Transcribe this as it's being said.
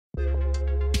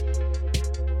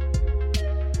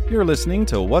You're listening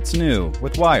to What's New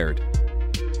with Wired.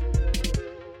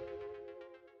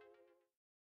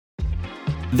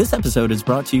 This episode is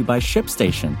brought to you by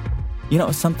ShipStation. You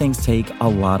know, some things take a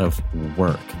lot of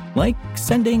work, like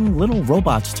sending little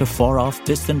robots to far-off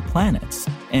distant planets.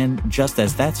 And just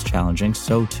as that's challenging,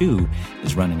 so too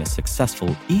is running a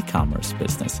successful e-commerce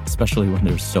business, especially when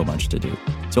there's so much to do.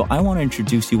 So I want to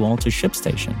introduce you all to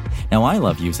ShipStation. Now, I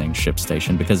love using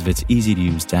ShipStation because of its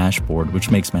easy-to-use dashboard,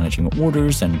 which makes managing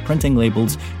orders and printing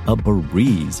labels a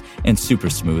breeze and super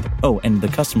smooth. Oh, and the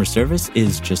customer service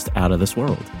is just out of this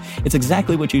world. It's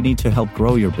exactly what you need to help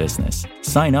grow your business.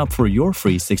 Sign up for your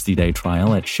free 60-day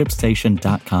trial at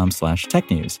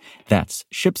shipstation.com/technews. That's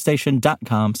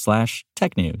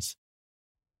shipstation.com/technews.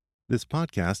 This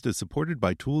podcast is supported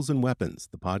by Tools and Weapons,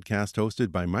 the podcast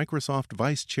hosted by Microsoft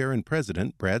Vice Chair and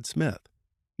President Brad Smith.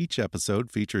 Each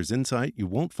episode features insight you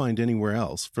won't find anywhere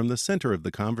else from the center of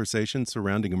the conversation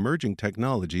surrounding emerging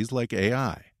technologies like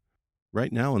AI.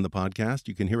 Right now on the podcast,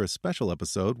 you can hear a special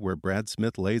episode where Brad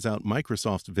Smith lays out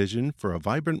Microsoft's vision for a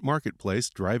vibrant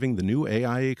marketplace driving the new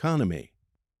AI economy.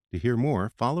 To hear more,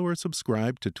 follow or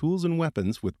subscribe to Tools and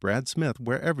Weapons with Brad Smith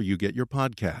wherever you get your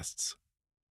podcasts.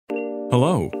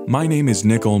 Hello, my name is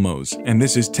Nick Olmos, and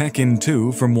this is Tech in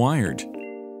 2 from Wired.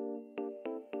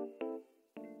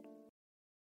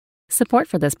 Support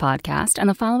for this podcast and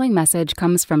the following message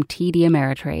comes from TD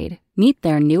Ameritrade. Meet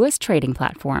their newest trading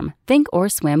platform,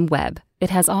 Thinkorswim Web. It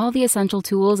has all the essential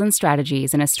tools and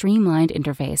strategies in a streamlined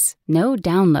interface. No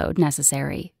download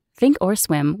necessary.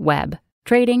 Thinkorswim Web.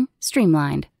 Trading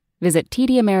streamlined. Visit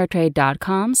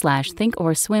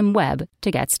tdameritrade.com/thinkorswimweb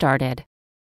to get started.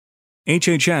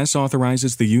 HHS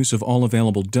authorizes the use of all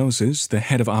available doses, the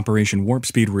head of Operation Warp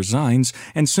Speed resigns,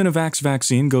 and Sinovac's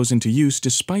vaccine goes into use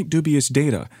despite dubious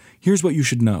data. Here's what you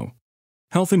should know.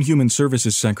 Health and Human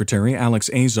Services Secretary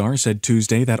Alex Azar said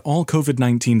Tuesday that all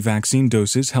COVID-19 vaccine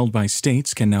doses held by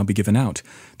states can now be given out.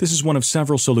 This is one of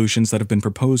several solutions that have been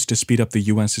proposed to speed up the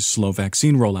U.S.'s slow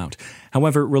vaccine rollout.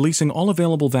 However, releasing all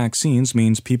available vaccines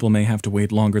means people may have to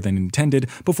wait longer than intended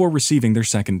before receiving their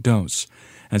second dose.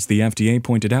 As the FDA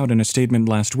pointed out in a statement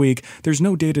last week, there's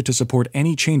no data to support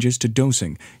any changes to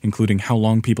dosing, including how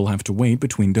long people have to wait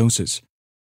between doses.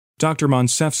 Dr.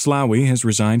 Moncef Slaoui has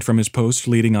resigned from his post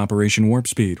leading Operation Warp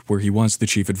Speed, where he was the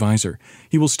chief advisor.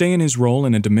 He will stay in his role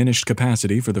in a diminished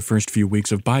capacity for the first few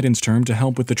weeks of Biden's term to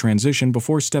help with the transition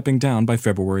before stepping down by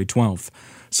February 12th.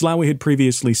 Slaoui had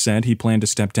previously said he planned to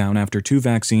step down after 2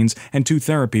 vaccines and 2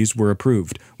 therapies were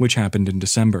approved, which happened in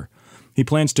December. He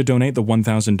plans to donate the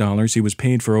 $1,000 he was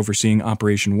paid for overseeing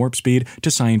Operation Warp Speed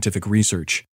to scientific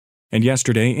research. And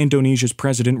yesterday, Indonesia's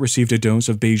president received a dose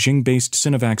of Beijing-based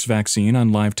Sinovac vaccine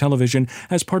on live television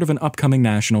as part of an upcoming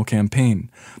national campaign.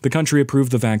 The country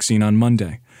approved the vaccine on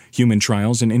Monday. Human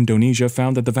trials in Indonesia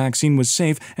found that the vaccine was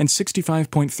safe and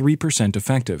 65.3%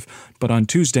 effective. But on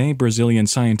Tuesday, Brazilian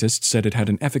scientists said it had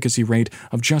an efficacy rate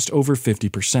of just over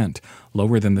 50%,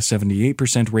 lower than the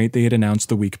 78% rate they had announced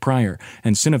the week prior,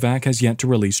 and Sinovac has yet to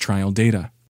release trial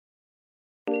data.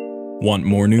 Want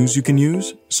more news you can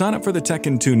use? Sign up for the Tech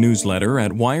in 2 newsletter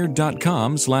at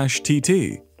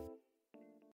wired.com/TT.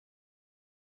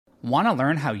 Want to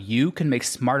learn how you can make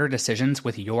smarter decisions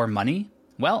with your money?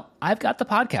 Well, I've got the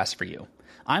podcast for you.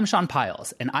 I'm Sean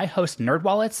Piles, and I host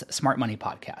NerdWallet's Smart Money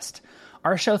Podcast.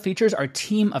 Our show features our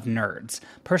team of nerds,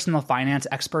 personal finance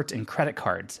experts in credit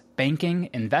cards, banking,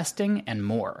 investing, and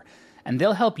more. And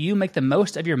they'll help you make the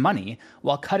most of your money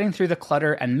while cutting through the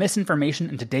clutter and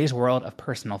misinformation in today's world of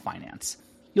personal finance.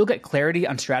 You'll get clarity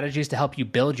on strategies to help you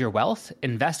build your wealth,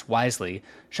 invest wisely,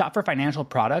 shop for financial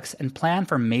products, and plan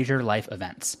for major life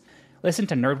events. Listen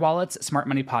to NerdWallet's Smart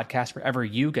Money Podcast wherever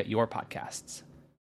you get your podcasts.